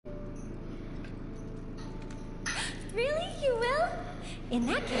Really? You will? In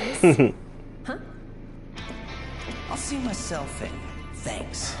that case... Huh? I'll see myself in.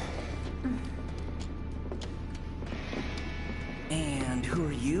 Thanks. And who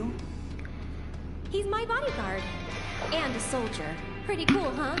are you? He's my bodyguard. And a soldier. Pretty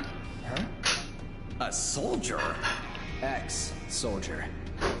cool, huh? Huh? A soldier? Ex-soldier.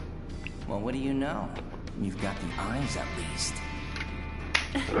 Well, what do you know? You've got the eyes, at least.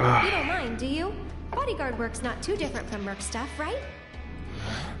 You don't mind, do you? Bodyguard work's not too different from merc stuff, right?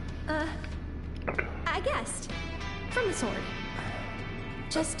 I guessed. From the sword.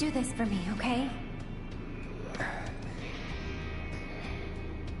 Just do this for me, okay?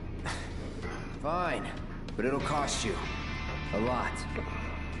 Fine, but it'll cost you. A lot.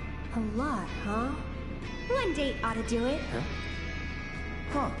 A lot, huh? One date ought to do it.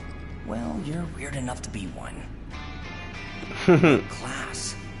 Huh. Well, you're weird enough to be one.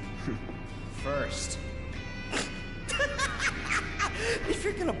 Class. First. If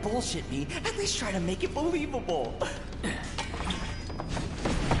you're gonna bullshit me, at least try to make it believable.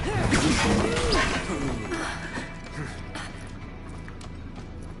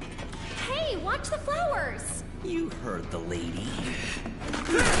 Hey, watch the flowers! You heard the lady.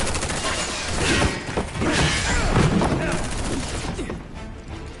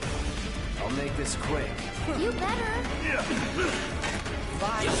 I'll make this quick. You better.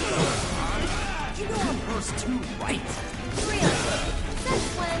 You know I'm hers too, right? Really? Since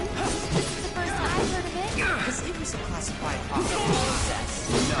when? This is the first I've heard of it. Because it was a classified process.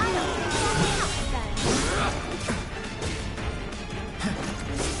 I don't think that counts then.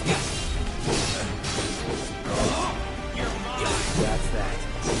 That's that.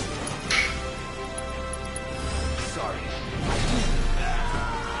 Sorry.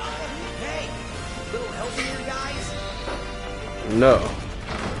 Hey, little help here, guys? No.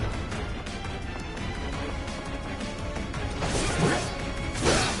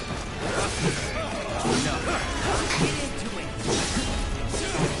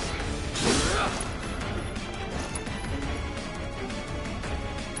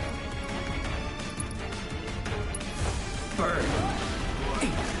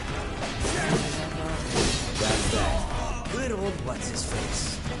 Good old what's his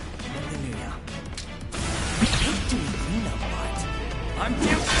face? Never knew ya. I hate doing cleanup, but I'm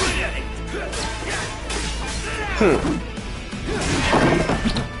damn good at it.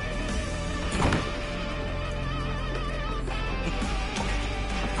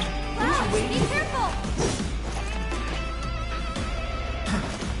 Wow, be careful!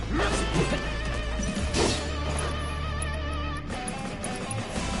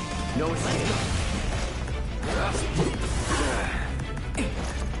 No escape.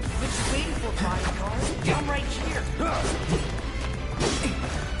 What you waiting for, bodyguard? I'm right here.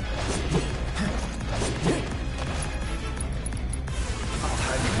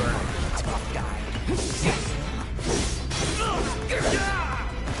 Time to burn. Tough guy.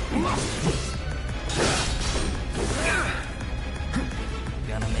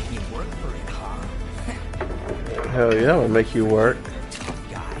 Gonna make me work for it, huh? Hell yeah, I'll make you work. Tough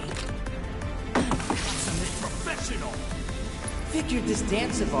guy. Consummate professional. Figured this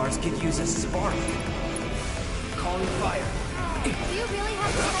dance of ours could use a spark. Calling fire. Do you really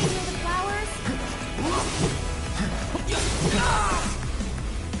have to hide near the flowers?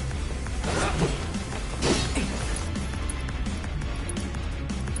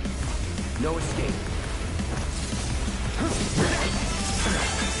 No escape.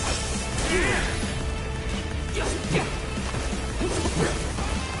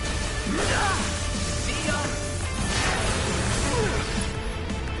 See ya.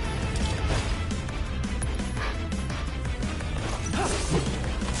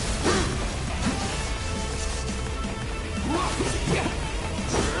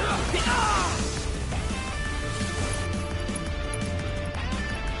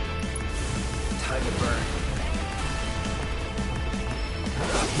 Time to burn.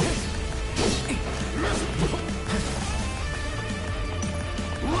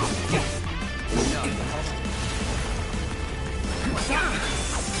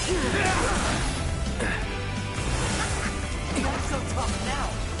 Not so tough now,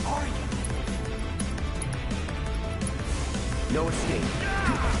 are you? No escape.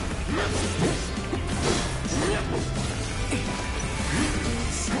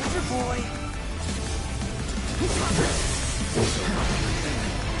 Soldier boy.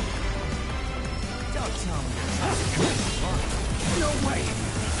 Don't tell me. No way.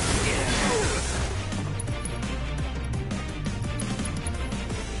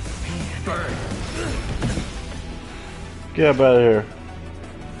 Burn. Get up out of here.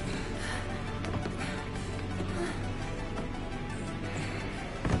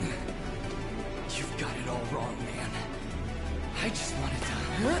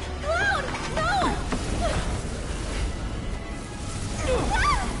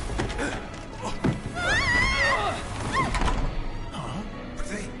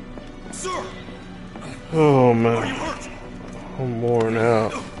 Oh man, I'm worn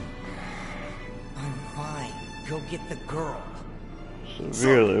out. I'm fine. Go get the girl.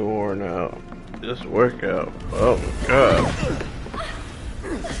 Severely worn out. This workout. Oh my god.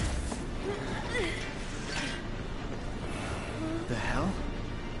 The hell?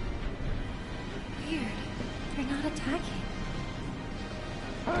 Weird. They're not attacking.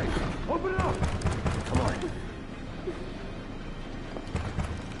 Hey, open it up! Come on.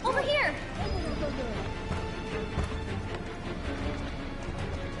 Over here!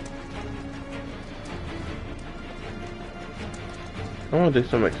 I want to do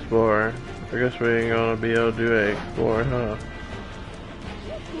some exploring. I guess we ain't gonna be able to do any exploring, huh?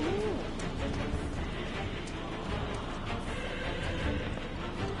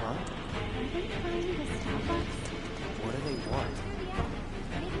 Huh? What do they want?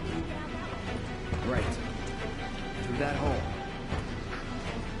 Right. Through that hole.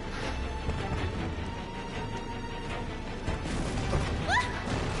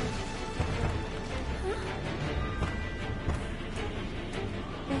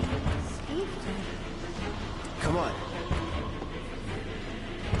 Come on.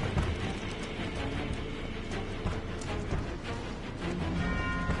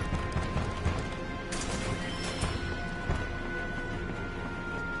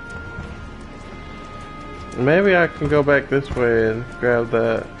 Maybe I can go back this way and grab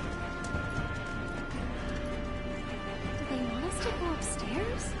that. Do they want us to go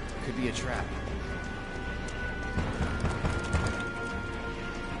upstairs? Could be a trap.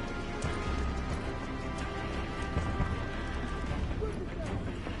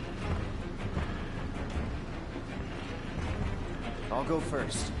 I'll go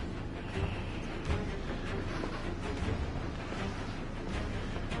first.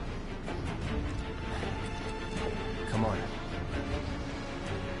 Come on.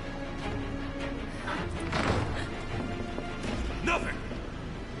 Nothing!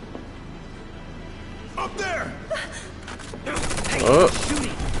 Up there! Oh,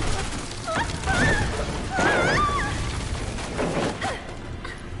 Shooting!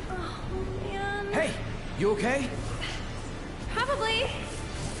 Oh, man. Hey, you okay? Probably.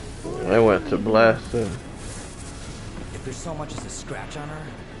 I went to blast him. If there's so much as a scratch on her,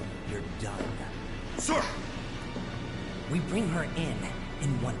 you're done. Sir! We bring her in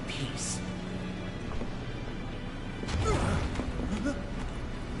one piece.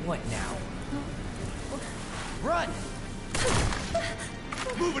 What now? Run!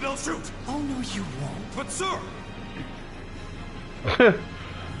 Move and I'll shoot! Oh no, you won't. But sir!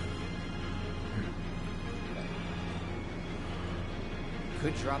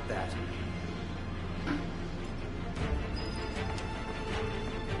 Could drop that.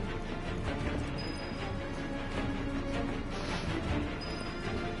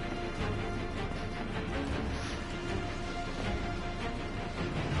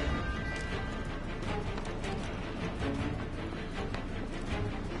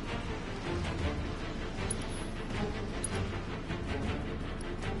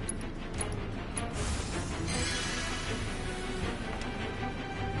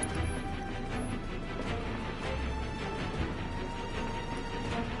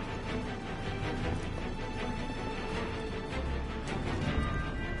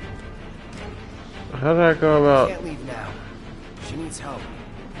 How did I go about? Can't leave now. She needs help.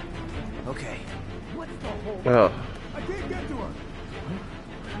 Okay. Oh, I can't get to her!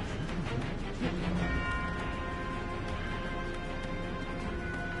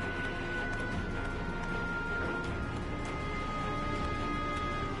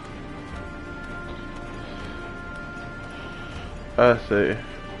 I see.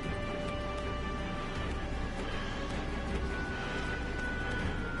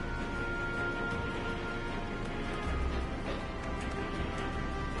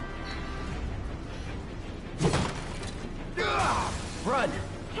 Run!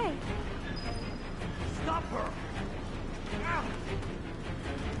 Hey, Stop her! Ah.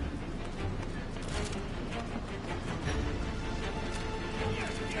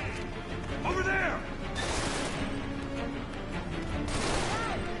 Over there!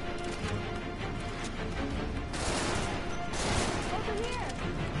 over here.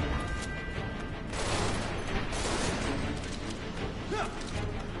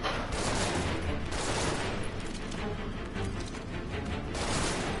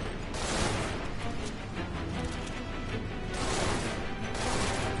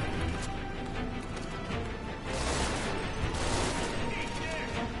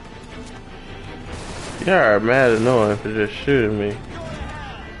 You are mad annoying for just shooting me.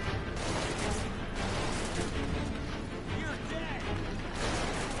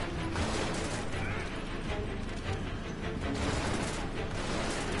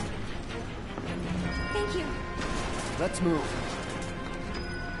 Let's move.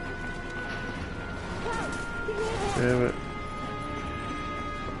 Damn it.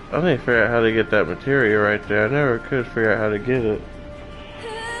 I need to figure out how to get that material right there. I never could figure out how to get it.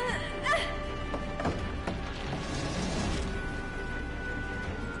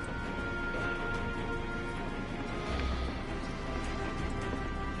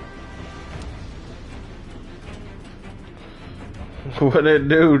 What'd it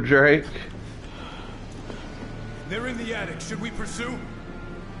do, Drake? They're in the attic. Should we pursue?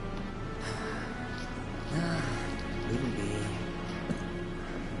 Leave him be.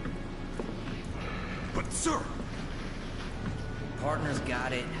 But sir, Partners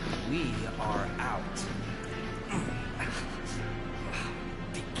got it. We are out.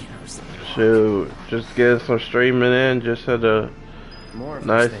 Beginners. Shoot, just getting some streaming in. Just had a More of these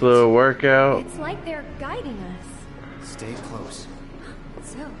nice things. little workout. It's like they're guiding us. Stay close.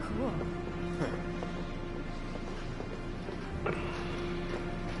 So cool.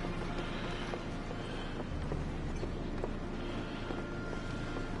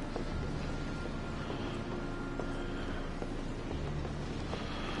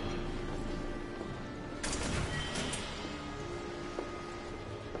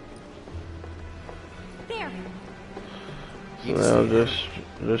 There. You Well, see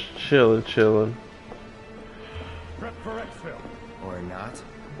just chilling. prep for exfil. it. Or not.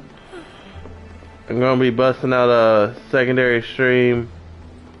 I'm gonna be busting out a secondary stream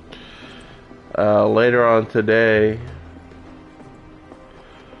later on today,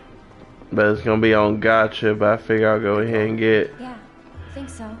 but it's gonna be on Gotcha. But I figure I'll go ahead and get Yeah, think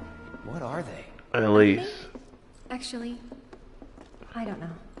so. What are they? at least Actually, I don't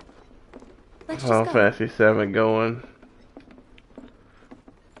know. Let's Final just go. Fantasy 7 going.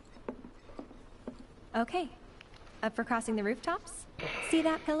 Okay. Up for crossing the rooftops? See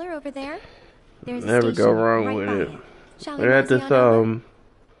that pillar over there? There's a Never go station wrong right with by it. Shall I we got mosey this on over?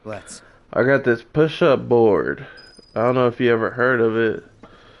 Let's. I got this push-up board. I don't know if you ever heard of it,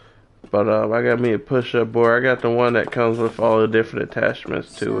 but I got me a push-up board. I got the one that comes with all the different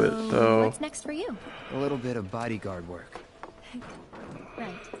attachments to it. So What's next for you? A little bit of bodyguard work.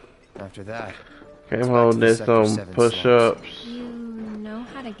 Right. After that, came back home to the did Sector some 7 push-ups. You know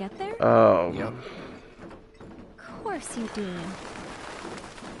how to get there? Yep. Of course you do.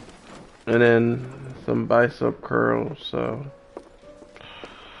 And then some bicep curls. So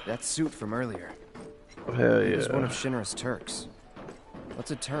That suit from earlier. hell It was one yeah. of Shinra's Turks.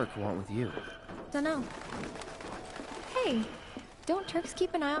 What's a Turk want with you? Dunno. Hey, don't Turks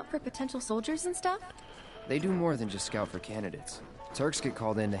keep an eye out for potential soldiers and stuff? They do more than just scout for candidates. Turks get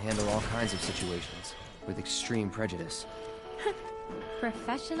called in to handle all kinds of situations, with extreme prejudice.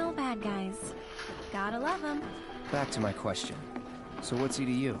 Professional bad guys. Gotta love them. Back to my question. So what's he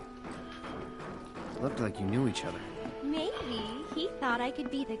to you? Looked like you knew each other. Maybe he thought I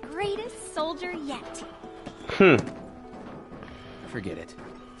could be the greatest soldier yet. Forget it.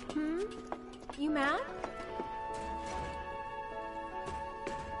 You mad?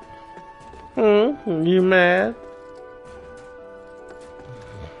 You mad?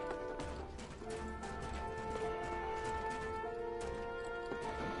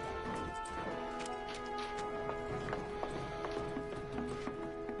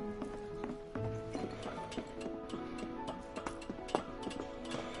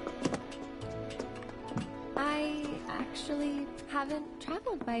 I actually haven't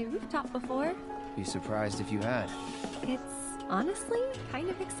traveled by rooftop before. Be surprised if you had. It's honestly kind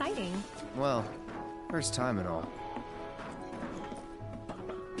of exciting. Well, first time and all.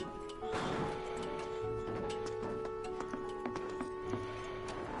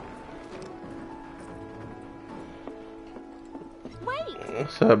 Wait!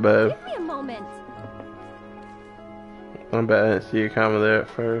 What's up, babe? Give me a moment. I'm bad. I didn't see you coming there at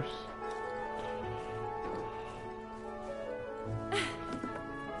first.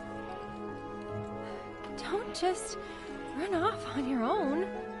 Don't just run off on your own.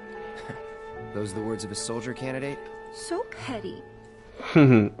 Those the words of a soldier candidate? So petty.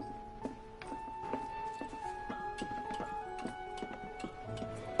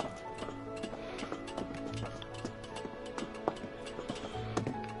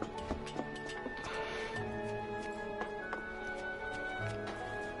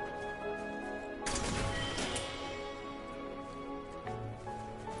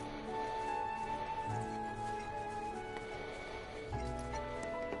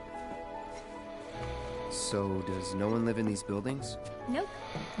 So, does no one live in these buildings? Nope.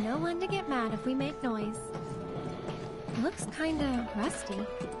 No one to get mad if we make noise. Looks kinda rusty.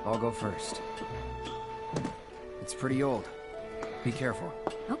 I'll go first. It's pretty old. Be careful.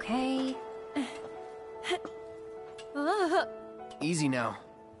 Okay. Ugh. Easy now.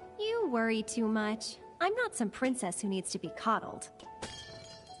 You worry too much. I'm not some princess who needs to be coddled.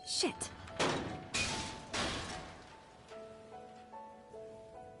 Shit.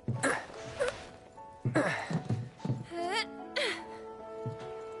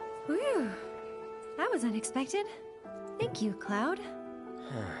 Whew. That was unexpected. Thank you, Cloud.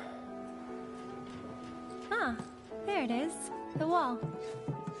 Ah, there it is. The wall.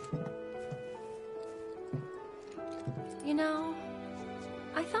 You know,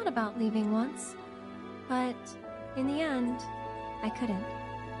 I thought about leaving once, but in the end, I couldn't.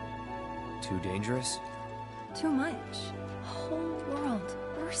 Too dangerous? Too much. A whole world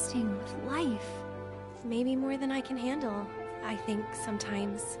bursting with life. Maybe more than I can handle, I think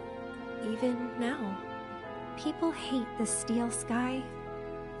sometimes. Even now. People hate the steel sky,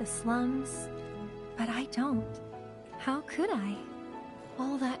 the slums, but I don't. How could I?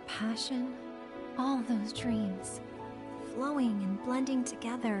 All that passion, all those dreams, flowing and blending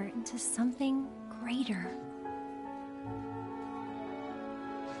together into something greater.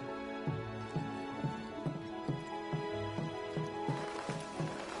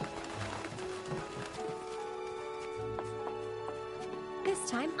 This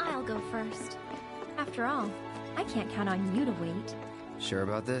time I'll go first. After all, I can't count on you to wait. Sure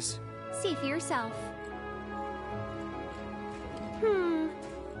about this? See for yourself.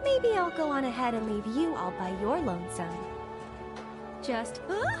 Maybe I'll go on ahead and leave you all by your lonesome. Just,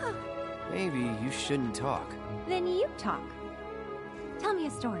 Maybe you shouldn't talk. Then you talk. Tell me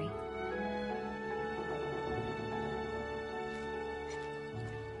a story.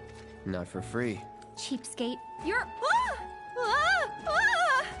 Not for free. Cheapskate. You're...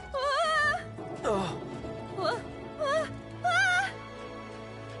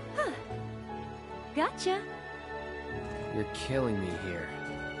 Gotcha. You're killing me here.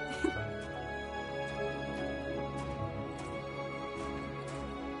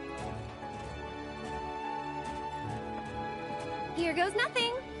 Here goes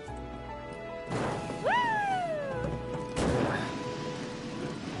nothing. Woo!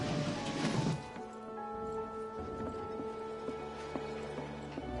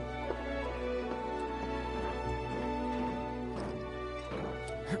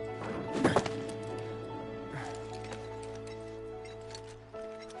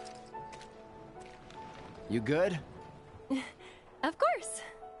 You good? Of course.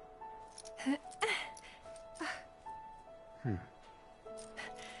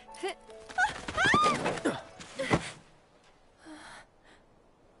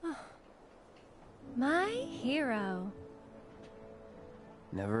 My hero.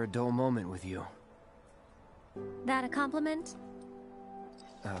 Never a dull moment with you. That a compliment?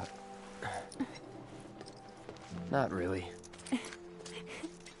 Not really.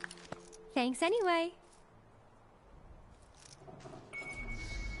 Thanks anyway.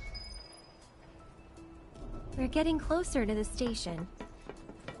 We're getting closer to the station.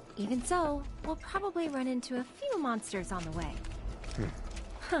 Even so, we'll probably run into a few monsters on the way.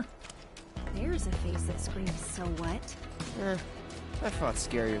 Huh. There's a face that screams, "So what?" I fought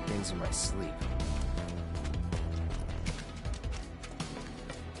scarier things in my sleep.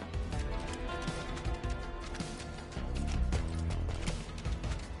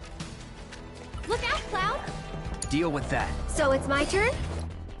 Look out, Cloud! Deal with that. So it's my turn?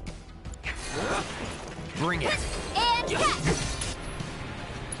 Bring it. And catch!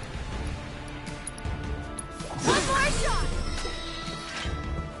 One more shot!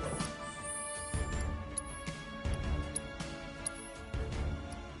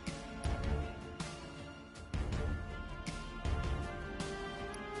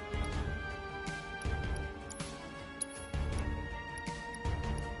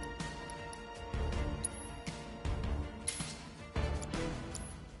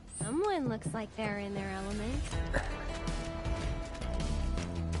 Someone looks like they're in their element.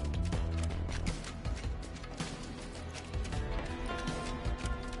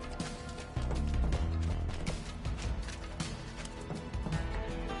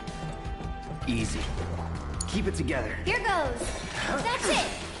 Easy. Keep it together. Here goes! That's it!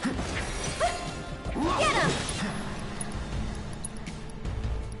 Get him!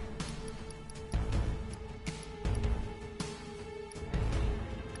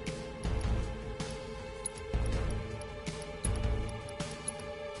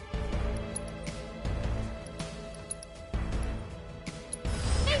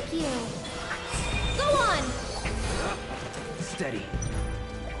 Thank you! Go on! Steady.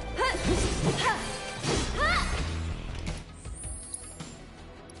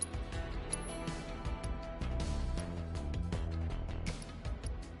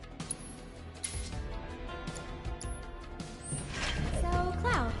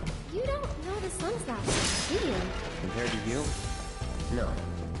 sounds that way, do you? Compared to you? No.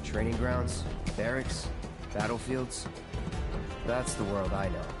 Training grounds, barracks, battlefields. That's the world I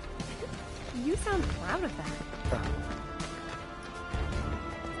know. You sound proud of that.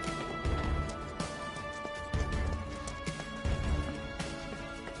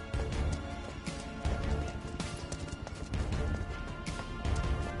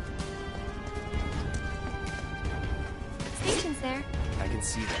 Station's there. I can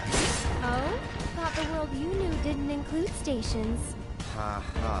see that. Oh? Thought the world you knew didn't include stations. Ha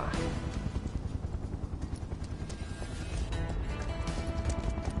ha.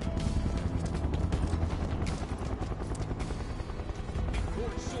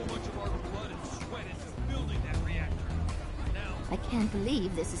 I can't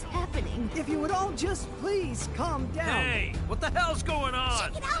believe this is happening. If you would all just please calm down. Hey, what the hell's going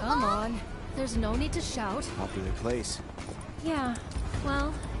on? Come on. There's no need to shout. Popular place. Yeah,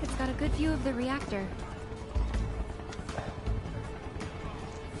 well, it's got a good view of the reactor.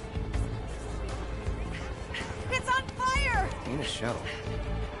 It's on fire! Ain't a show.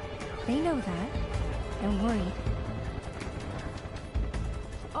 They know that. Don't worry.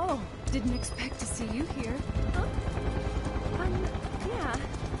 Oh, didn't expect to see you here. Huh? Yeah.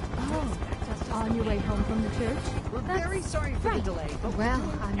 Oh, on your way home from the church? We're very sorry for the delay, but Well, we're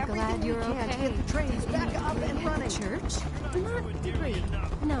doing I'm glad everything you're we can to okay. get the trains back up and running. Church? Not really.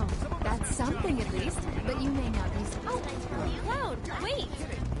 No. That's something at least, but you may not be. Oh, Cloud, wait!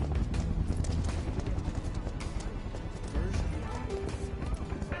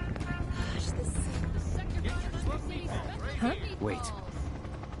 Huh? Wait.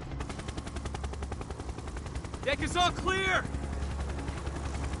 Deck is all clear!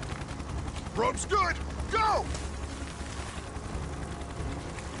 Rope's good! Go!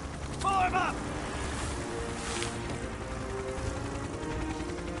 Form up!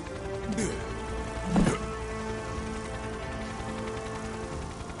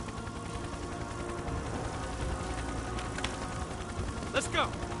 Let's go!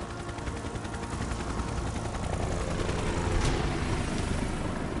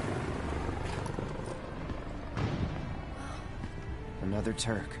 Another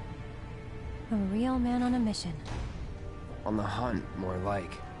Turk. A real man on a mission. On the hunt, more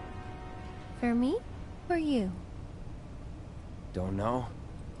like. For me? Or you? Don't know.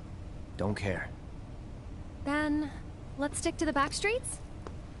 Don't care. Then, let's stick to the back streets?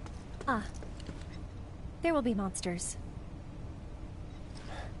 Ah. There will be monsters.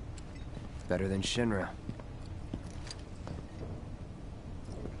 Better than Shinra.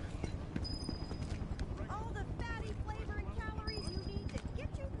 All the fatty flavor and calories you need to get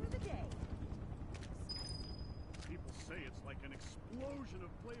you through the day. People say it's like an explosion of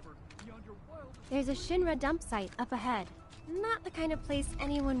flavor beyond your wildest. There's a Shinra dump site up ahead. Not the kind of place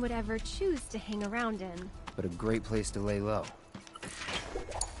anyone would ever choose to hang around in. But a great place to lay low.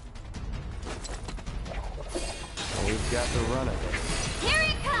 We've got the run of it. Here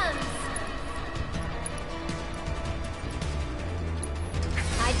it comes!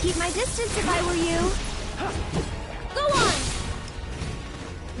 I'd keep my distance if I were you. Go on!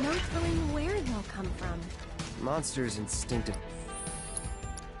 No telling where they'll come from. Monsters instinctive.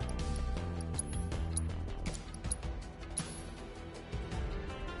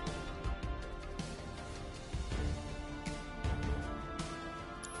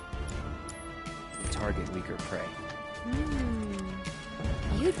 Target weaker prey.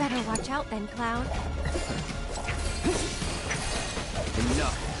 You'd better watch out then, Cloud.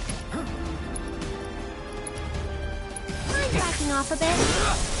 Enough! I'm backing off a bit.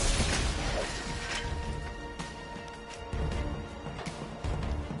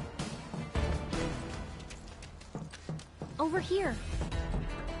 Over here.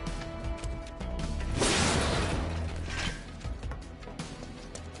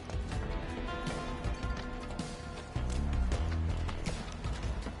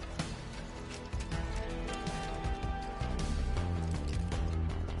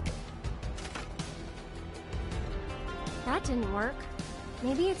 That didn't work.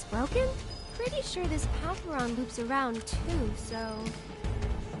 Maybe it's broken? Pretty sure this path we're on loops around too, so...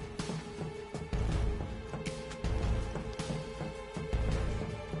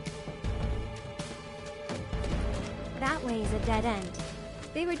 That way is a dead end.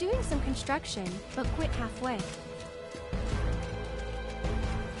 They were doing some construction, but quit halfway.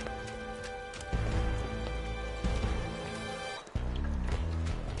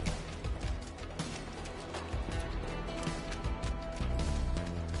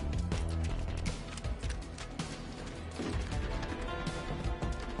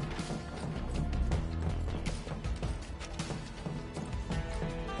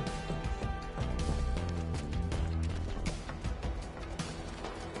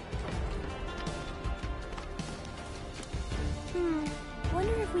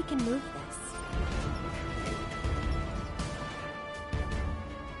 can move this.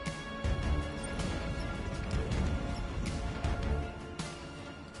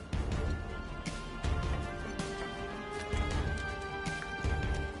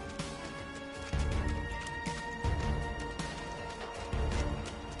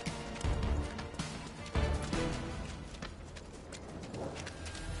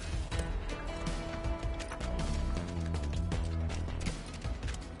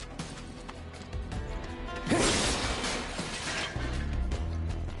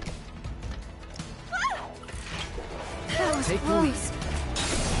 Take the lead.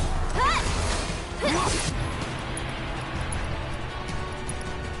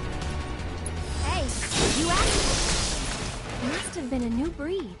 Hey, you asked. Must have been a new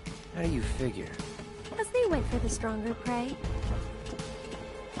breed. How do you figure? Because they went for the stronger prey.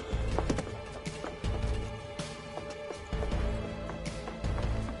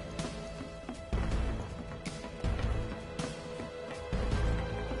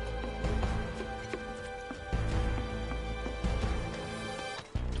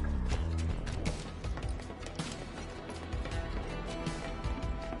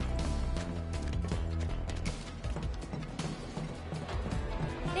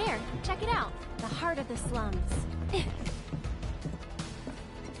 There, check it out. The heart of the slums.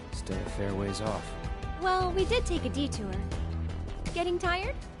 Still a fair ways off. Well, we did take a detour. Getting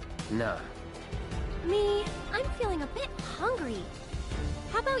tired? Nah. Me, I'm feeling a bit hungry.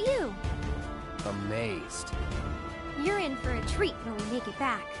 How about you? Amazed. You're in for a treat when we make it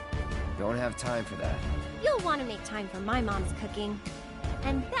back. Don't have time for that. You'll want to make time for my mom's cooking.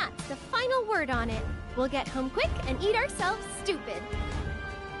 And that's the final word on it. We'll get home quick and eat ourselves stupid.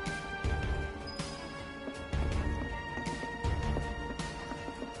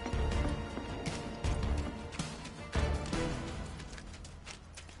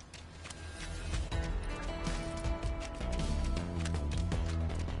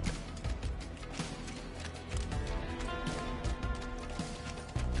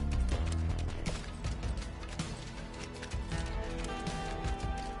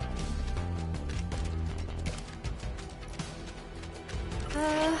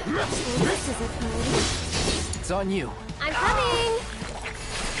 Well, this isn't good. It's on you. I'm coming!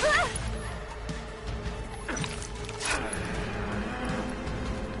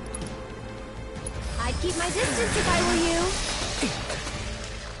 I'd keep my distance if I were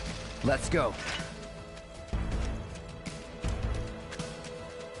you. Let's go.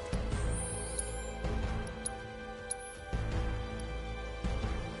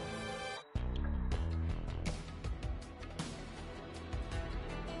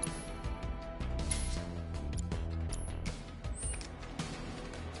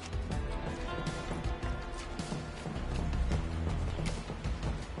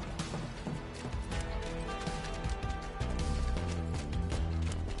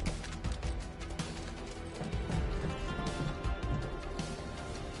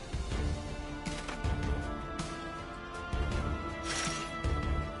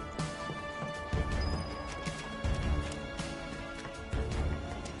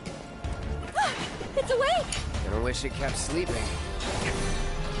 It's awake! Gonna wish it kept sleeping.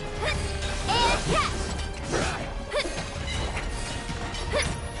 And catch!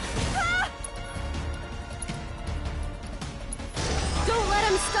 Don't let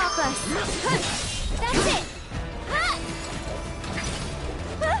him stop us! That's it!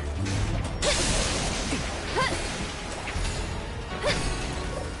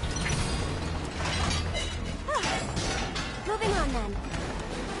 Moving on then.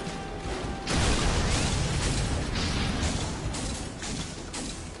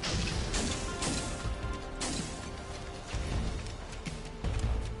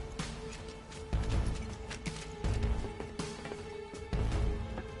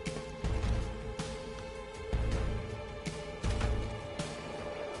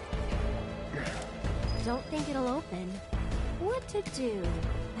 Don't think it'll open. What to do?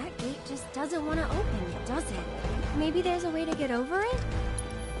 That gate just doesn't want to open, does it? Maybe there's a way to get over it?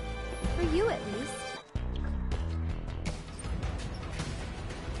 For you, at least.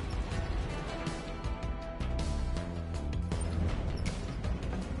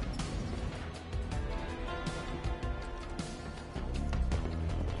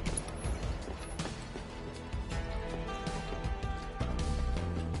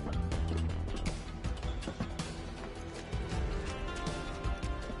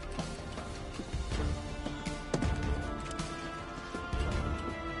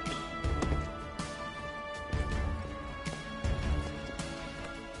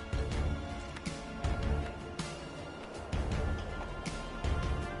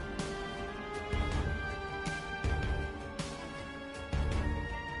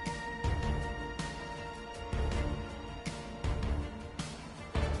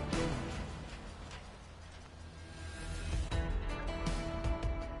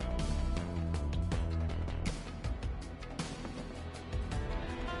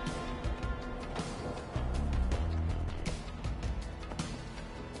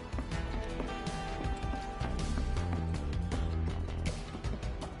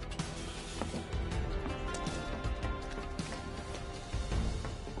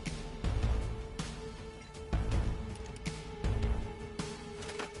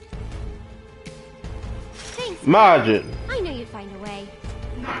 Margin. I knew you'd find a way.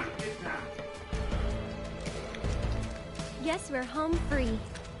 Guess we're home free.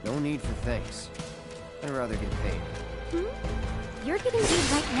 No need for thanks. I'd rather get paid. You're getting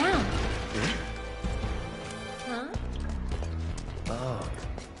paid right now. Huh? Oh.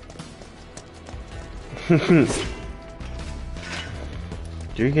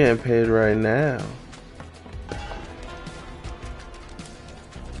 You're getting paid right now.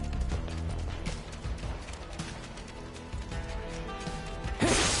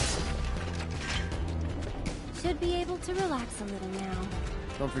 Should be able to relax a little now.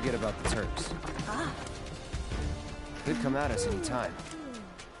 Don't forget about the Turks. Ah. Could come at us any time.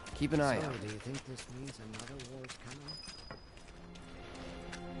 Keep an eye out. Do you think this means another war's coming?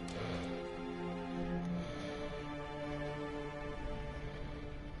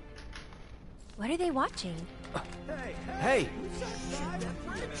 What are they watching? Hey!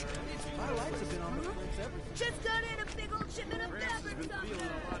 Just got in a big old shipment of fabric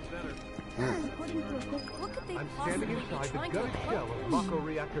What could they I'm possibly standing be inside the trying to ghost shell of Mako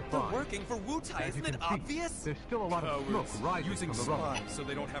Reactor 5. Working for Wutai, As you isn't it can see, obvious? there's still a lot of smoke rising Using from the rubble. spies so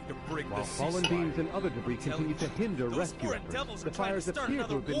they don't have to break While the fallen ceasefire. beams and other debris continue to hinder Those rescue foreign efforts, devils are the trying to fires start appear to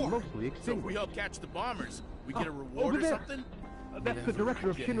another have been war. mostly So if we extinguished. help catch the bombers, we get a Oh, reward over or there. something? That's the director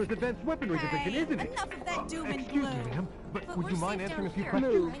of Shinra's Advanced Weaponry Division, isn't it? Enough of that doom and Excuse me, gloom. ma'am, but would we're you mind safe answering a down few here,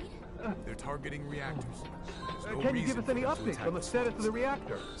 questions? right? They're targeting reactors. Can you give us any updates on the status of the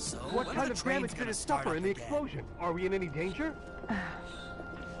reactor? So, What when kind are of the trains damage did gonna it start suffer up in the again? explosion? Are we in any danger?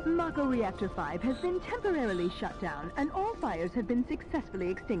 Mako Reactor 5 has been temporarily shut down, and all fires have been successfully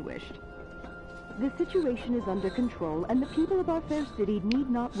extinguished. The situation is under control, and the people of our fair city need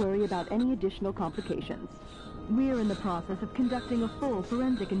not worry about any additional complications. We're in the process of conducting a full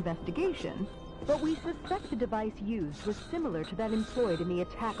forensic investigation, but we suspect the device used was similar to that employed in the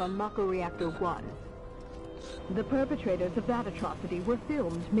attack on Mako Reactor 1. The perpetrators of that atrocity were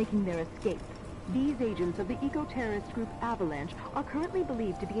filmed making their escape. These agents of the eco-terrorist group Avalanche are currently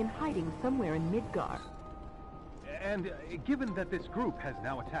believed to be in hiding somewhere in Midgar. And given that this group has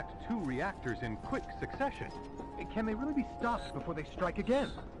now attacked 2 reactors in quick succession, can they really be stopped before they strike again?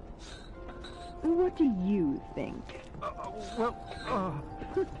 What do you think?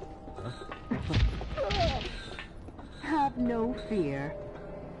 Have no fear.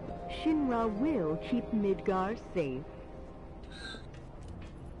 Shinra will keep Midgar safe.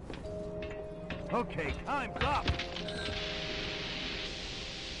 Okay, time's up!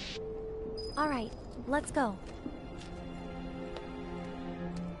 All right, let's go.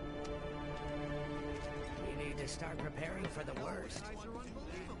 We need to start preparing for the worst.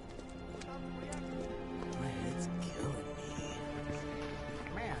 My head's killing me.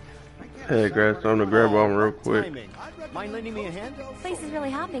 Man, I can't Hey, Grass, I'm gonna grab on real quick. Timing. Mind lending me a hand? Place is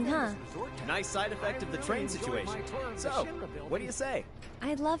really hopping, huh? Nice side effect of the train situation. So, what do you say?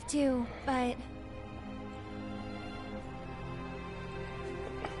 I'd love to, but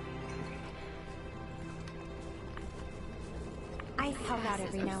I help out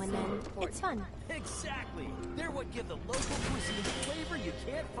every now and then. It's fun. Exactly. They're what give the local cuisine flavor you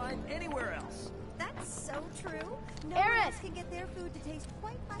can't find anywhere else. That's so true. No one else can get their food to taste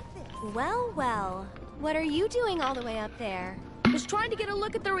quite like this. Well, well. What are you doing all the way up there? Just trying to get a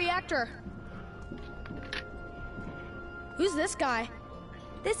look at the reactor. Who's this guy?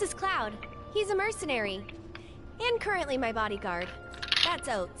 This is Cloud. He's a mercenary. And currently my bodyguard. That's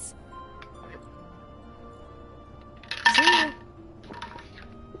Oates. See you.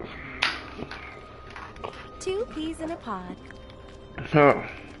 2 peas in a pod. Huh.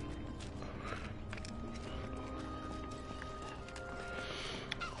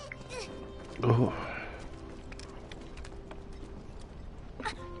 Oh.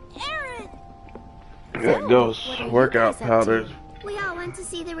 Aaron! Got ghost what are you workout guys up to? powders. We all went to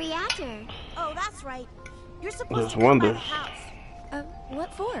see the reactor. Oh, that's right. You're supposed There's to come by the wonders. house.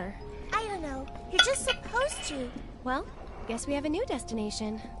 What for? I don't know. You're just supposed to. Well, guess we have a new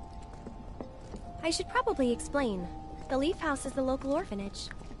destination. I should probably explain. The Leaf House is the local orphanage.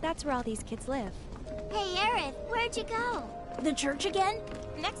 That's where all these kids live. Hey, Aaron, where'd you go? The church again?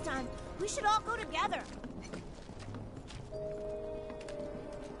 Next time, we should all go together.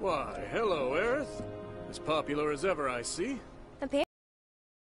 Why, hello, Aerith. As popular as ever, I see.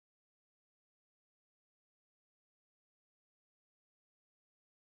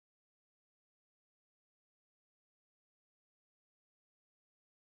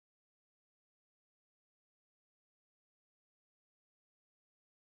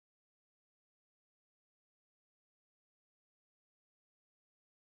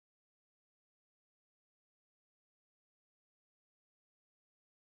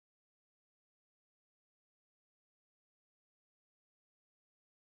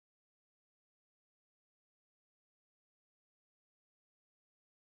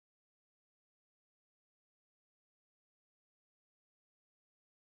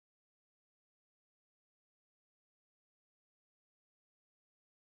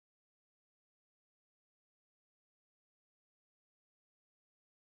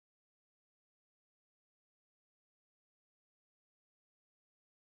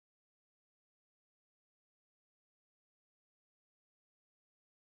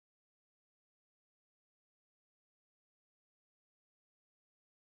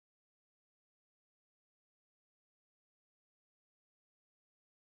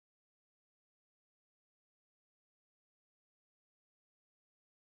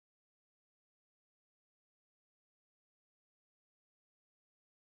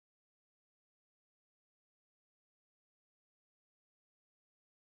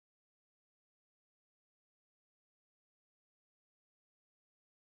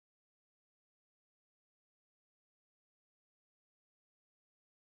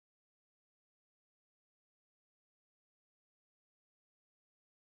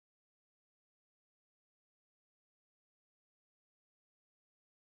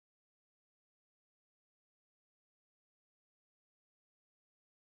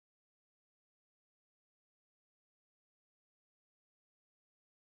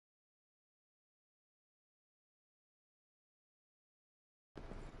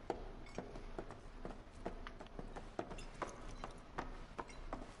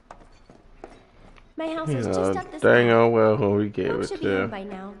 My house is just up this dang way. on well who we gave Mom it should be home to. by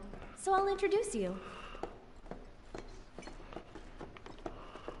now, so I'll introduce you.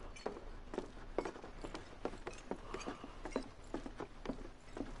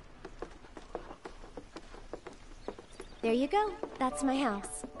 There you go. That's my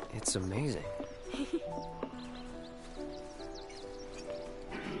house. It's amazing.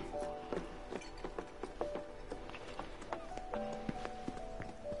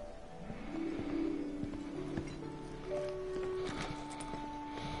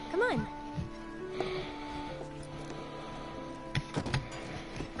 Come on.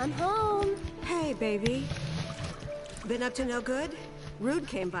 I'm home. Hey, baby. Been up to no good? Rude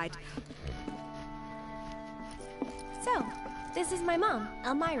came by. So, this is my mom,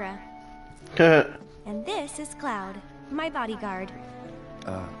 Elmira. And this is Cloud, my bodyguard.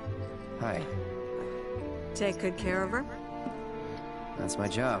 Hi. Take good care of her? That's my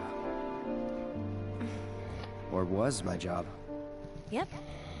job. Or was my job. Yep.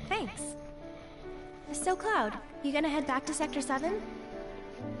 Thanks. So, Cloud, you gonna head back to Sector 7?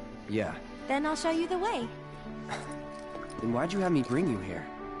 Yeah. Then I'll show you the way. Then why'd you have me bring you here?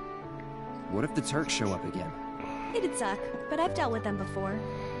 What if the Turks show up again? It'd suck, but I've dealt with them before.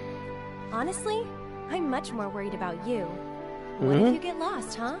 Honestly, I'm much more worried about you. What if you get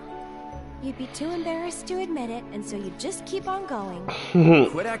lost, huh? You'd be too embarrassed to admit it, and so you'd just keep on going.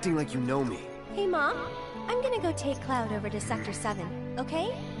 Quit acting like you know me. Hey, Mom, I'm gonna go take Cloud over to Sector 7,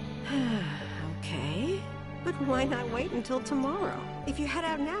 okay? Okay. But why not wait until tomorrow? If you head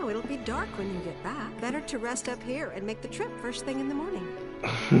out now, it'll be dark when you get back. Better to rest up here and make the trip first thing in the morning.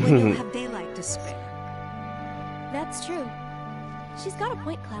 When you'll have daylight to spare. That's true. She's got a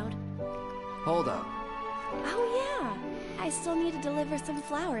point, Cloud. Hold up. Oh, yeah. I still need to deliver some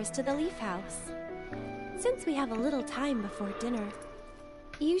flowers to the Leaf House. Since we have a little time before dinner,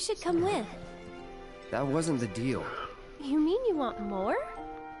 you should come with. That wasn't the deal. You mean you want more?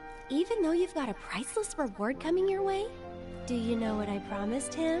 Even though you've got a priceless reward coming your way? Do you know what I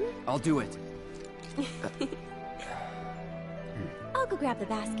promised him? I'll do it. I'll go grab the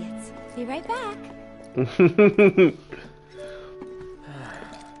baskets. Be right back.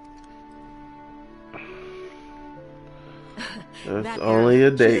 That's only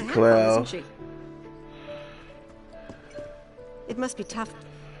a date, Cloud. It must be tough.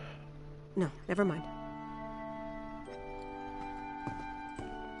 No, never mind.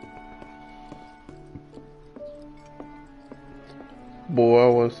 Boy, I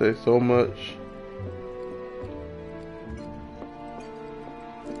want to say so much.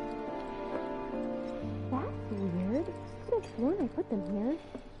 That's weird. I could have sworn I put them here.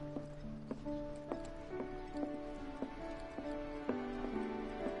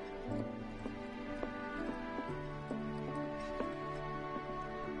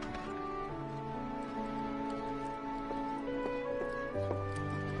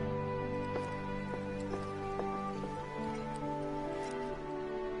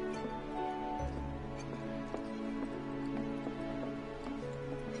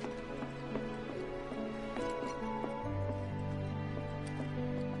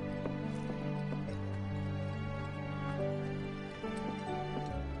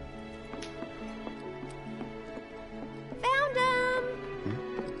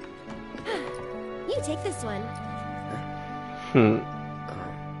 Take this one.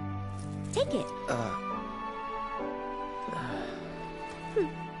 Take it.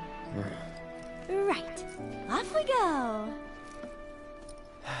 Right. Off we go.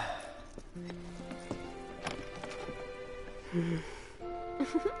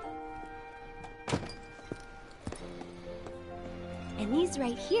 And these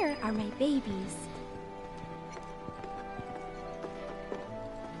right here are my babies.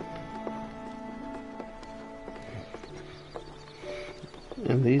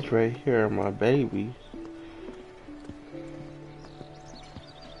 And these right here are my babies.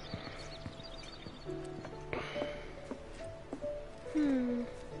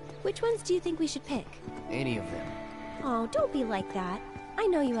 Which ones do you think we should pick? Any of them. Oh, don't be like that. I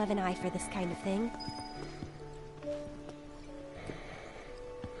know you have an eye for this kind of thing.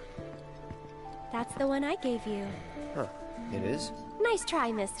 That's the one I gave you. Huh. It is? Nice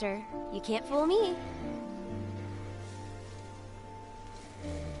try, mister. You can't fool me.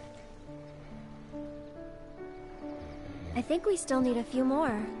 I think we still need a few more.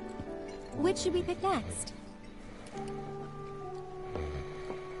 Which should we pick next?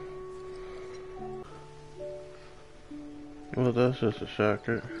 Well, that's just a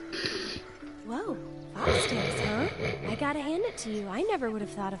shocker. Whoa, foxtails, huh? I gotta hand it to you. I never would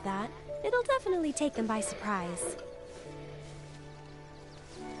have thought of that. It'll definitely take them by surprise.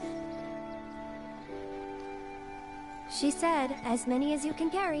 She said, as many as you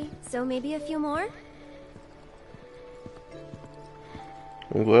can carry, so maybe a few more?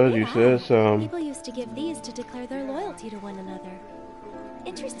 I'm glad you said so. People used to give these to declare their loyalty to one another.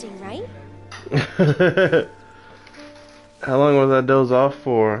 Interesting, right? How long was I doze off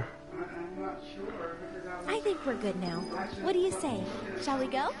for? I think we're good now. What do you say? Shall we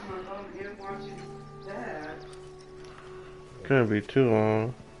go? Couldn't be too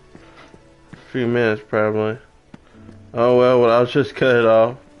long. A few minutes probably. Oh well, I'll just cut it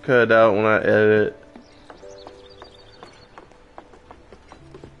off. Cut it out when I edit.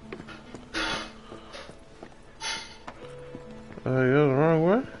 Oh, you go the wrong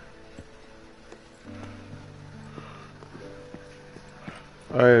way?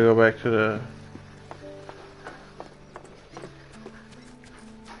 I gotta go back to the...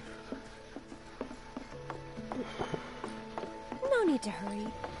 No need to hurry.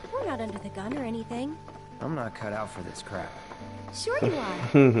 We're not under the gun or anything. I'm not cut out for this crap. Sure you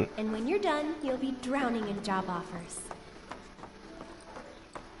are. And when you're done, you'll be drowning in job offers.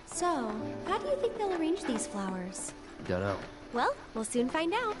 So, how do you think they'll arrange these flowers? Dunno. Well, we'll soon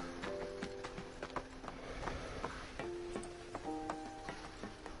find out.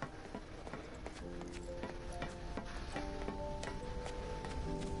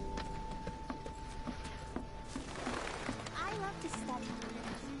 I love to study.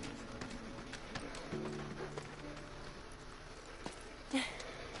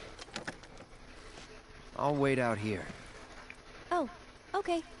 I'll wait out here. Oh,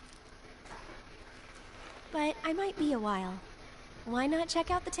 okay. But I might be a while. Why not check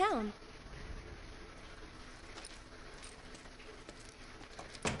out the town?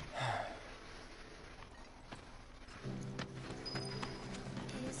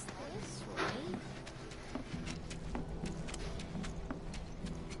 Is this right?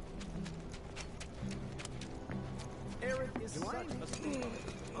 Eric is such a star.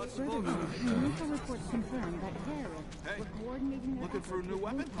 Furthermore, initial reports confirm that terrorists were coordinating their Looking for a new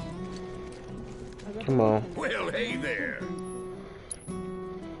weapon? Come on. Well, hey there.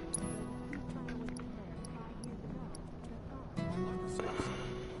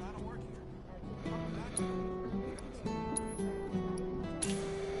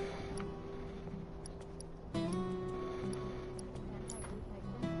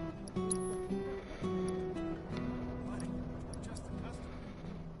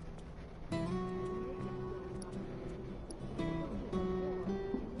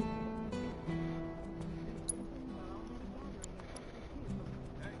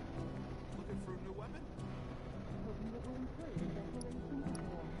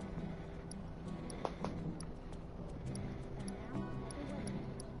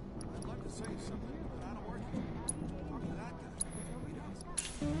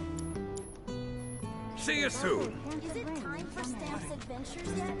 See you soon. Is it time for Stamp's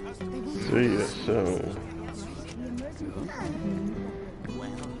adventures yet? See you soon.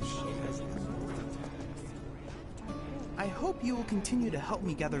 I hope you will continue to help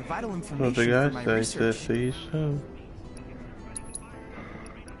me gather vital What information the for guy my say? research. See you soon.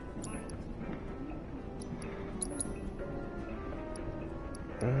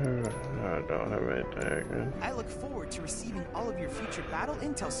 I don't have anything. I look forward to receiving all of your future battle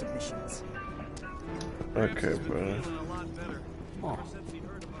intel submissions. Okay, brother.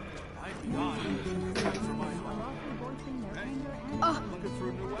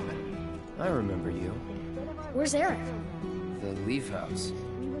 I remember you. Where's Eric? The Leaf House.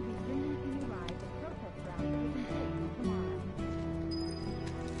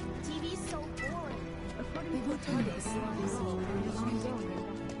 TV's so boring.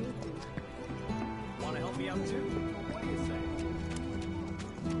 Want to help me out too? What do you say?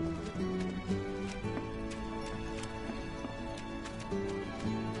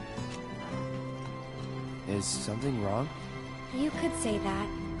 Is something wrong? You could say that.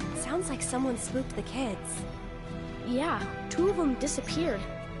 Sounds like someone spooked the kids. Yeah, 2 of them disappeared.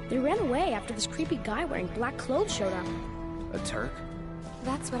 They ran away after this creepy guy wearing black clothes showed up. A Turk?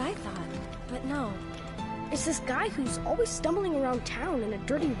 That's what I thought. But no. It's this guy who's always stumbling around town in a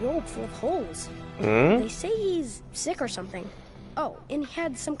dirty robe full of holes. Hmm? They say he's sick or something. Oh, and he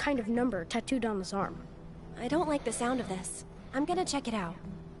had some kind of number tattooed on his arm. I don't like the sound of this. I'm gonna check it out.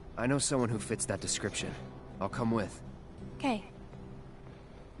 I know someone who fits that description. I'll come with. Okay.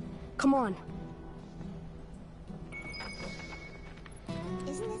 Come on.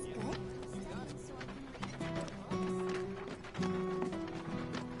 Isn't this good?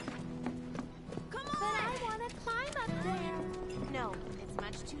 Come on! But I want to climb up there. No, it's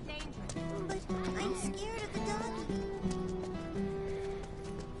much too dangerous. But I'm scared of the doggy.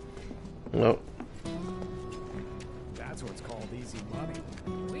 Nope. That's That's what's called easy money.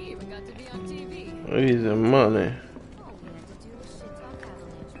 We even got to be on TV. Easy money.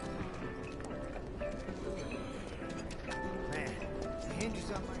 Man,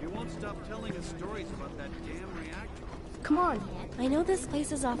 you won't stop telling us stories about that damn reactor. Come on. I know this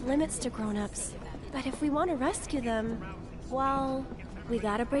place is off limits to grown-ups, but if we want to rescue them, well, we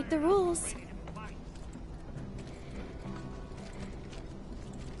gotta break the rules.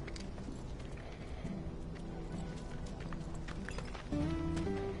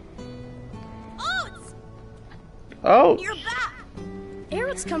 Oh! You're back!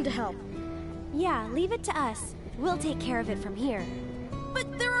 Aerith's come to help. Yeah, leave it to us. We'll take care of it from here.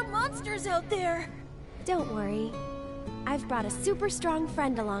 But there are monsters out there! Don't worry. I've brought a super strong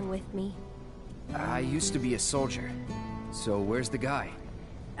friend along with me. I used to be a soldier. So where's the guy?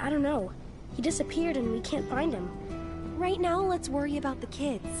 I don't know. He disappeared and we can't find him. Right now, let's worry about the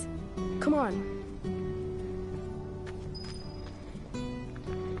kids. Come on.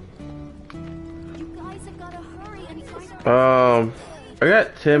 I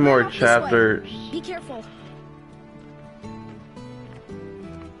got 10 more chapters. Be careful.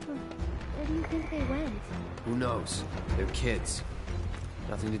 Where do you think they went? Who knows? They're kids.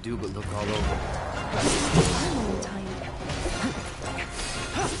 Nothing to do but look all over.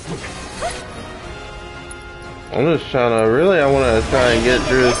 I'm just trying to, really, I want to try and get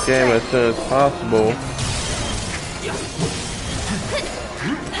through this game as soon as possible.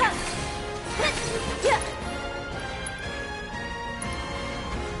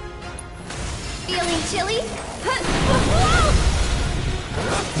 Feeling chilly?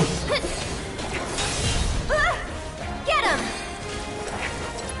 Get him!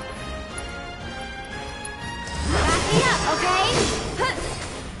 Back me up, okay?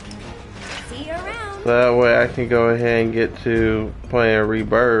 See you around. That way I can go ahead and get to playing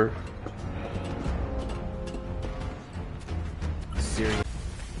Rebirth. Seriously.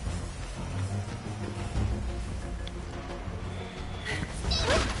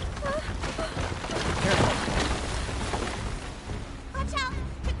 Watch out!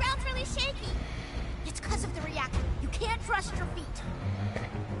 The ground's really shaky. It's because of the reactor. You can't trust your feet.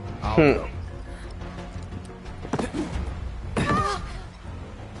 I'll go.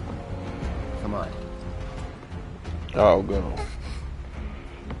 Come on. I'll go.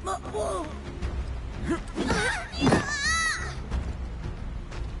 Whoa.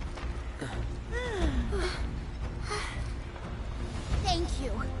 Thank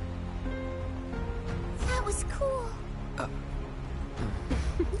you. That was cool.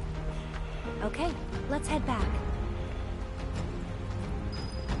 Okay, let's head back.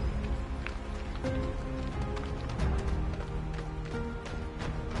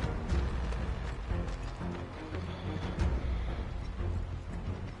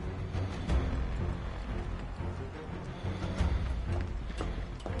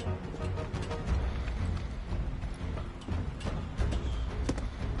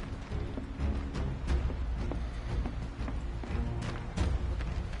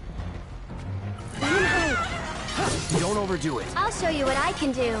 Don't overdo it. I'll show you what I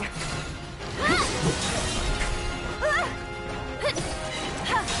can do.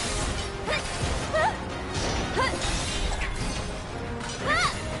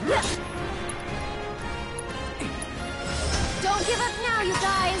 Don't give up now, you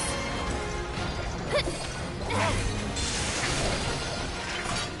guys.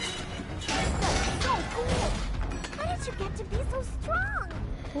 So cool. How did you get to be so strong?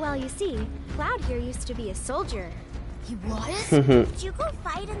 Well, you see, Cloud here used to be a soldier. He was? Did you go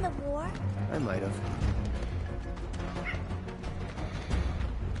fight in the war? I might have.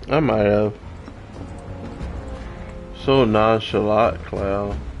 I might have. So nonchalant,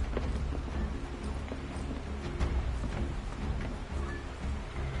 Cloud.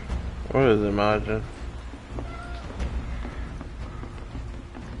 What is it, Majin?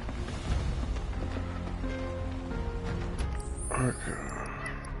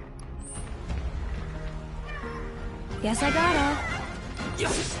 Guess I gotta. Get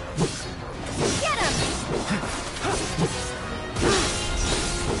him!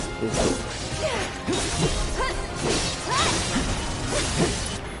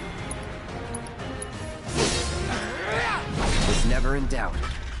 It's never in doubt.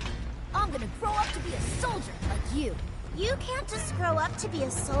 I'm gonna grow up to be a soldier like you. You can't just grow up to be a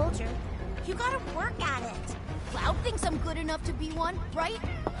soldier. You gotta work at it. Cloud thinks I'm good enough to be one, right?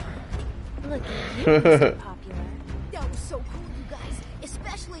 Look at you, Mr. Popular. That was so cool, you guys.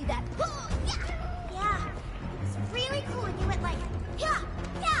 Especially that. Yeah, it was really cool. And you went like, yeah.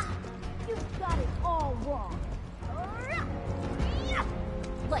 You got it all wrong.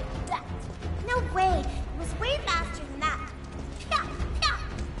 Like that. No way. It was way faster than that.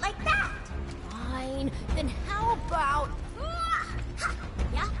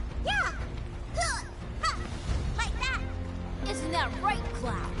 right,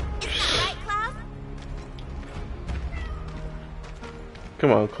 Cloud. Isn't that right, Cloud?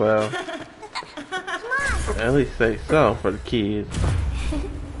 Come on, Cloud. At least say something for the kids.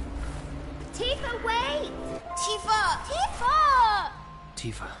 Tifa, wait! Tifa! Tifa!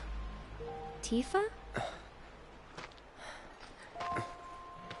 Tifa. Tifa?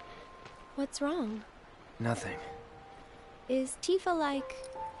 What's wrong? Nothing. Is Tifa like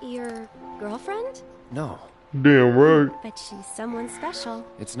your girlfriend? No. Damn right. But she's someone special.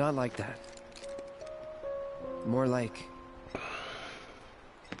 It's not like that. More like...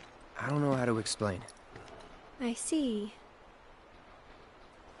 I don't know how to explain. I see.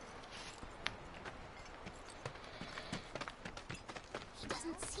 He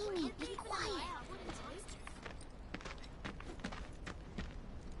doesn't see me. Be quiet.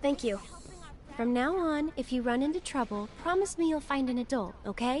 Thank you. From now on, if you run into trouble, promise me you'll find an adult,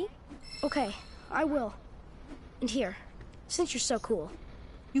 okay? Okay, I will. And here, since you're so cool,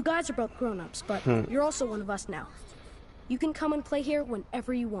 you guys are both grown-ups, but you're also one of us now. You can come and play here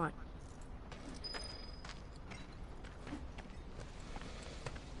whenever you want.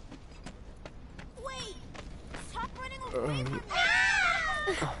 Wait! Stop running away from me!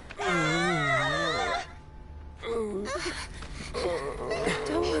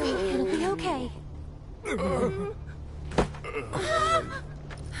 Don't worry, it'll be okay.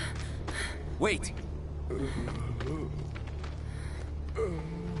 Wait!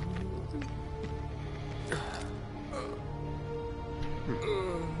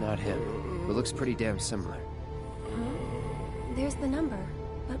 Not him. But looks pretty damn similar. There's the number,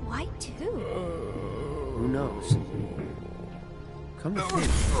 but why two? Who knows? Come to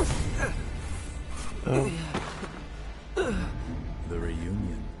think. The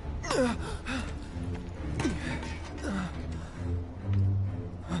reunion.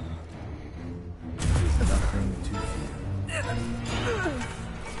 There's nothing to fear.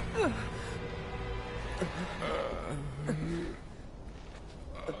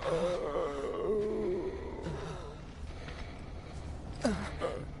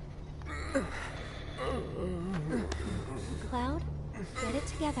 Cloud, get it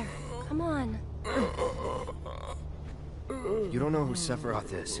together. Come on. You don't know who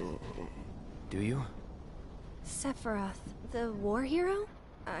Sephiroth is, do you? Sephiroth, the war hero?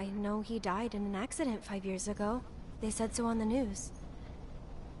 I know he died in an accident 5 years ago. They said so on the news.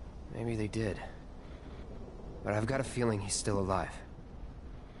 Maybe they did. But I've got a feeling he's still alive.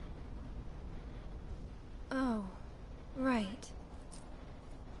 Oh, right.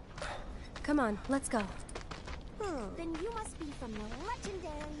 Come on, let's go. Then you must be from the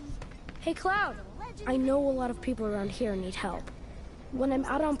legendary... Hey, Cloud! I know a lot of people around here need help. When I'm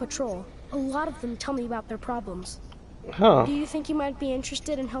out on patrol, a lot of them tell me about their problems. Huh. Do you think you might be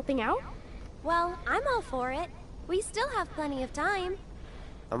interested in helping out? Well, I'm all for it. We still have plenty of time.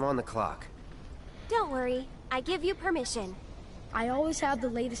 I'm on the clock. Don't worry, I give you permission. I always have the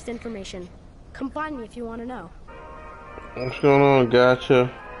latest information. Come find me if you want to know. What's going on?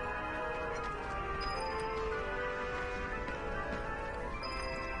 Gotcha.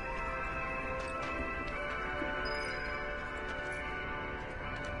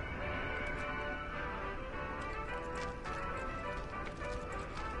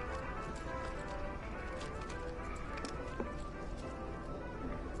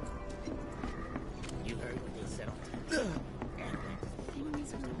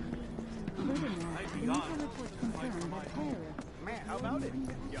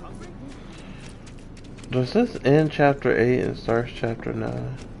 Does this end chapter 8 and starts chapter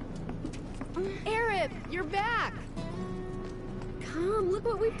 9? Aerith, you're back! Come, look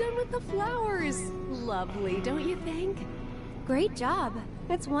what we've done with the flowers. Lovely, don't you think? Great job.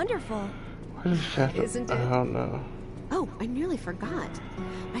 It's wonderful. What is chapter? Isn't it? I don't know. Oh, I nearly forgot.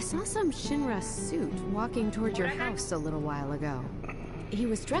 I saw some Shinra suit walking toward your house a little while ago. He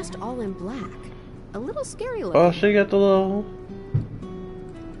was dressed all in black. A little scary looking. Oh, she got the little...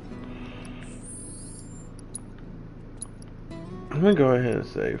 I'm gonna go ahead and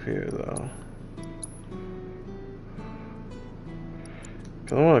save here, though.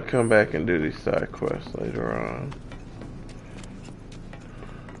 Cause I want to come back and do these side quests later on.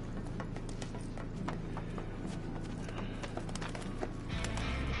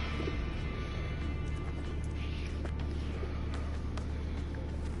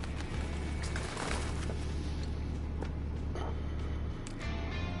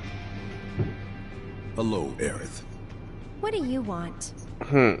 Hello, Aerith. What do you want?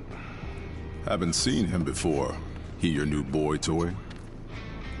 Haven't seen him before. He your new boy toy?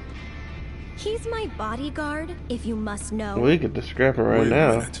 He's my bodyguard, if you must know. We could discrep it right Wait a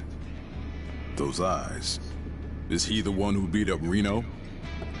now. minute. Those eyes. Is he the one who beat up Reno?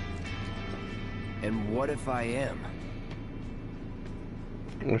 And what if I am?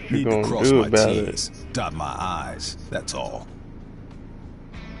 What you Need to gonna cross do my about T's, it? dot my I's, that's all.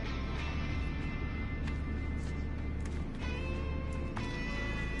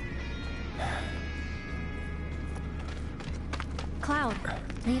 Cloud,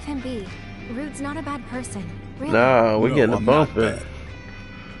 leave him be. Rude's not a bad person. Really. Nah, we No, getting a I'm not bumping. bad.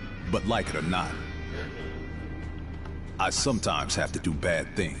 But like it or not, I sometimes have to do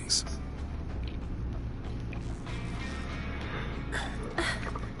bad things.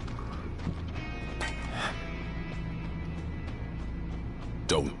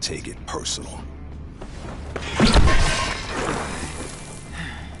 Don't take it personal.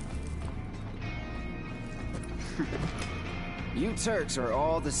 You Turks are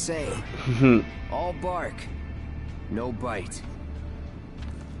all the same. All bark, no bite.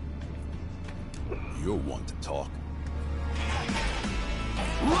 You're one to talk.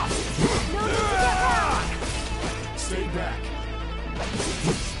 No need to get loud! Stay back.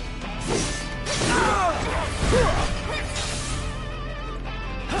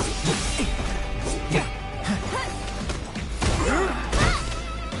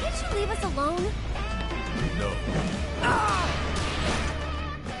 Can't you leave us alone? No.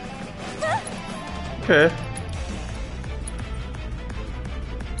 Okay.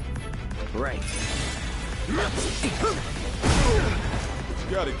 Right.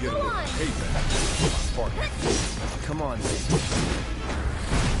 Gotta get a little payback. Partner. Come on, then.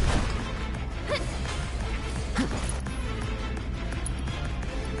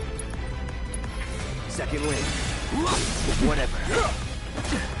 Second win. Whatever.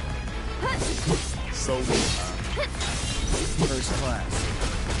 So First class.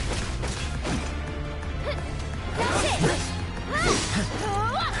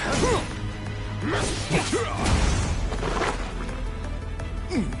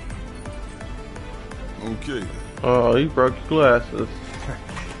 okay. Oh, he broke your glasses.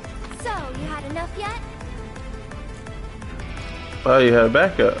 So, you had enough yet? Oh, you had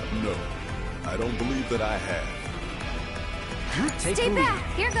backup. No, I don't believe that I have. Take Stay the back.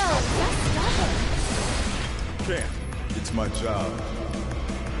 Here goes. Just stop it. Can't. It's my job.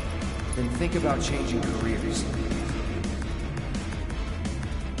 Then think about changing careers.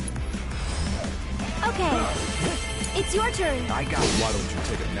 Okay. It's your turn. I got it. Why don't you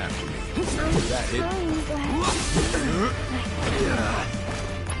take a nap with me? I'm That hit? trying,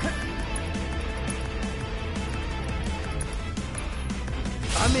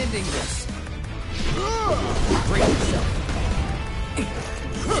 I'm ending this. Brace yourself.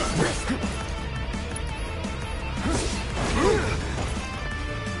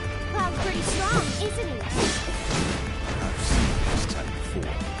 Cloud's pretty strong, isn't he? I've seen this type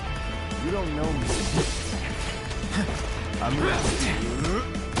before. You don't know me. I'm ready.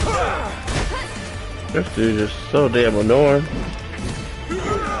 This dude is so damn annoying.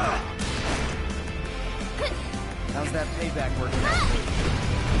 How's that payback working out for you?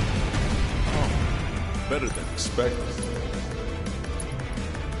 Better than expected.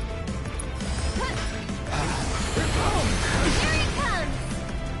 Here he comes.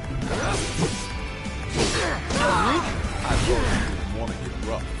 I thought you didn't want to get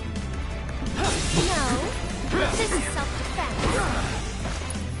rough. No, this is self-defense.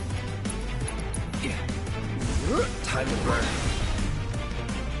 Time to burn.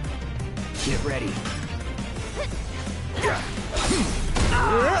 Get ready.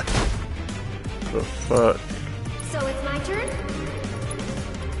 The fuck? So it's my turn?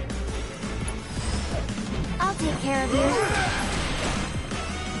 I'll take care of you.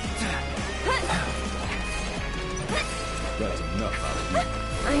 That's enough out of you.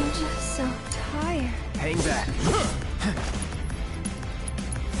 I'm just so tired. Hang back.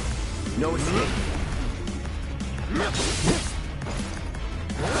 No escape.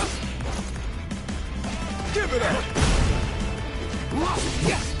 Give it up!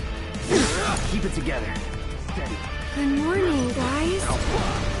 Keep it together. Steady. Good morning, guys.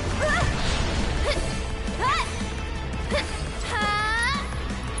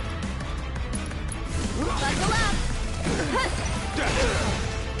 Buckle up.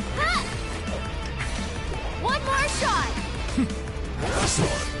 One more shot. I saw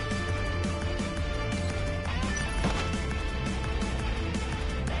it.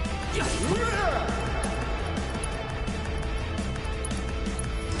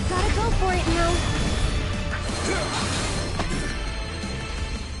 Gotta go for it now.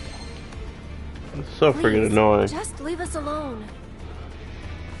 It's so freaking Please, annoying. just leave us alone.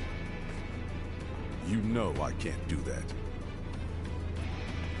 You know I can't do that.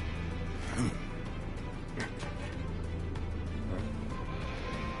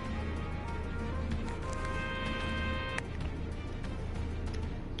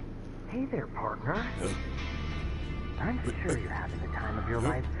 Hey there, partner. I'm sure you're having the time of your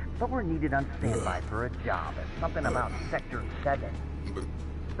life, but we're needed on standby for a job. It's something about Sector 7.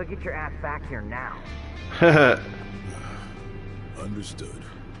 So get your ass back here now. Understood.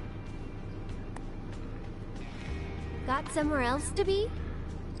 Got somewhere else to be?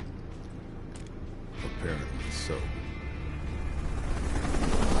 Apparently so.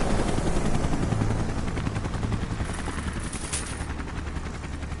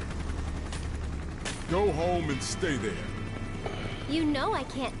 Go home and stay there. You know I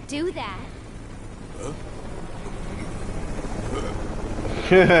can't do that. Huh?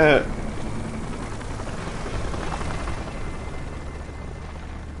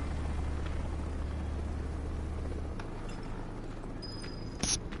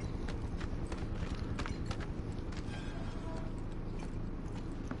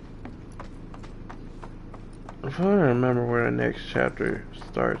 If I don't remember where the next chapter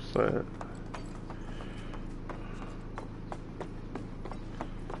starts at.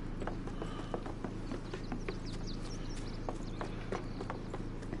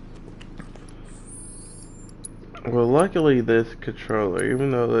 Well, luckily this controller, even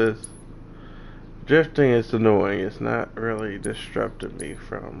though this drifting is annoying, it's not really disrupting me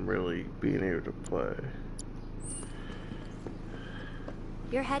from really being able to play.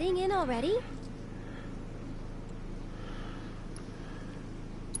 You're heading in already?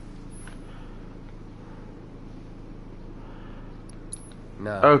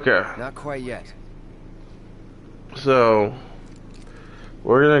 No. Okay. Not quite yet. So,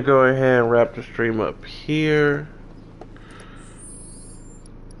 we're gonna go ahead and wrap the stream up here.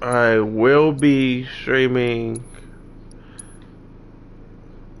 I will be streaming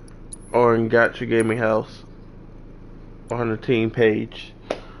on Gotcha Gaming House on the team page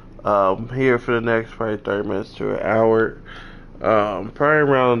here for the next probably 30 minutes to an hour. Probably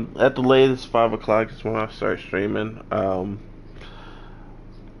around, at the latest, 5 o'clock is when I start streaming. I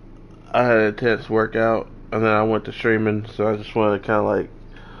had an intense workout and then I went to streaming, so I just wanted to kind of like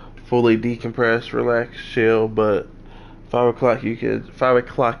fully decompress, relax, chill. But 5 o'clock you could, 5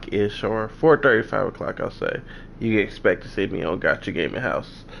 o'clock ish, or 4:30, 5 o'clock I'll say, you can expect to see me on Gotcha Gaming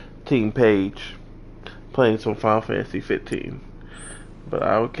House team page playing some Final Fantasy 15. But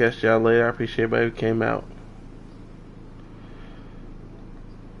I will catch y'all later. I appreciate everybody who came out.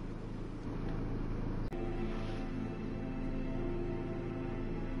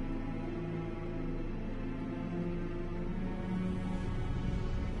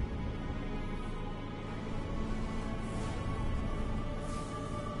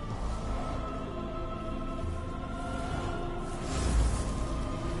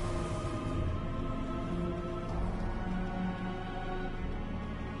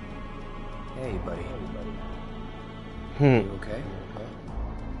 Hey, buddy. You okay?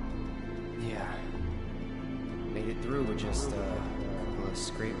 Yeah. Made it through with just a couple of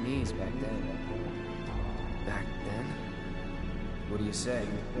scraped knees back then. Back then? What do you say?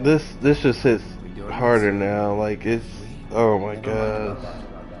 This just hits harder now. Like it's, oh my Never mind god. about that.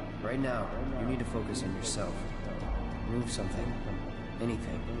 Right now, you need to focus on yourself. Move something.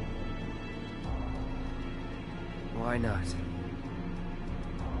 Anything. Why not?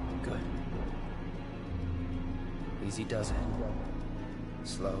 Good. Easy does it.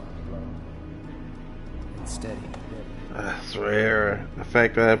 Slow. And steady. I swear, the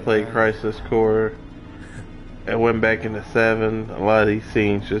fact that I played Crisis Core and went back into 7, a lot of these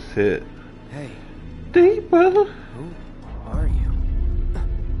scenes just hit Hey. deeper. Who are you?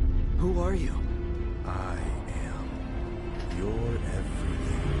 Who are you? I am your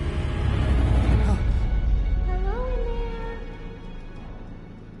everything. Hello in there.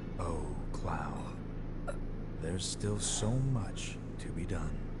 Oh, Cloud. There's still so much to be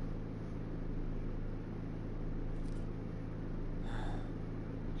done.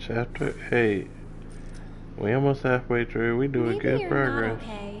 Chapter 8. We almost halfway through. We doing Maybe good you're progress. not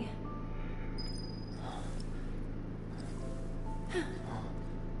okay.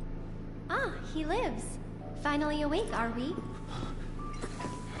 Ah, he lives. Finally awake, are we?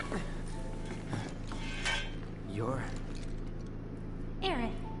 You're...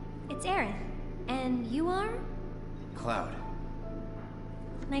 Aerith. It's Aerith. And you are? Cloud.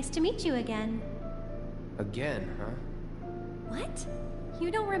 Nice to meet you again. Again, huh? What?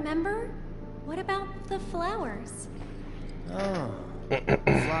 You don't remember? What about the flowers? Oh.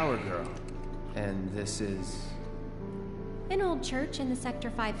 Flower Girl. And this is... An old church in the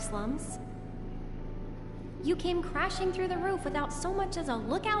Sector 5 slums. You came crashing through the roof without so much as a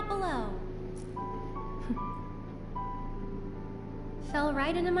lookout below. Fell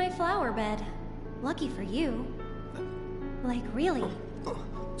right into my flower bed. Lucky for you. Like, really.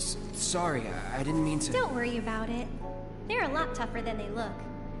 Sorry, I didn't mean to... Don't worry about it. They're a lot tougher than they look.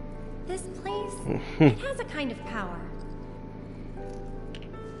 This place, it has a kind of power.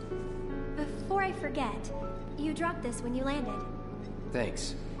 Before I forget, you dropped this when you landed.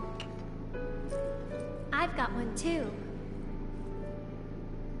 Thanks. I've got one too.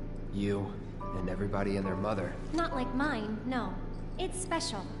 You and everybody and their mother. Not like mine, no. It's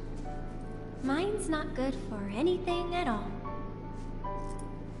special. Mine's not good for anything at all.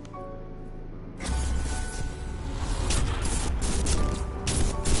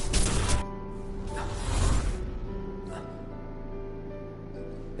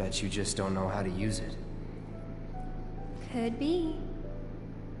 Bet you just don't know how to use it. Could be.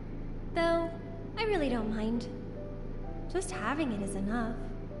 Though, I really don't mind. Just having it is enough.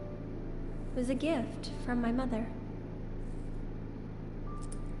 It was a gift from my mother.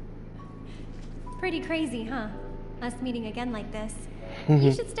 Pretty crazy, huh? Us meeting again like this.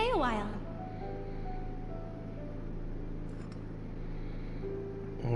 You should stay a while.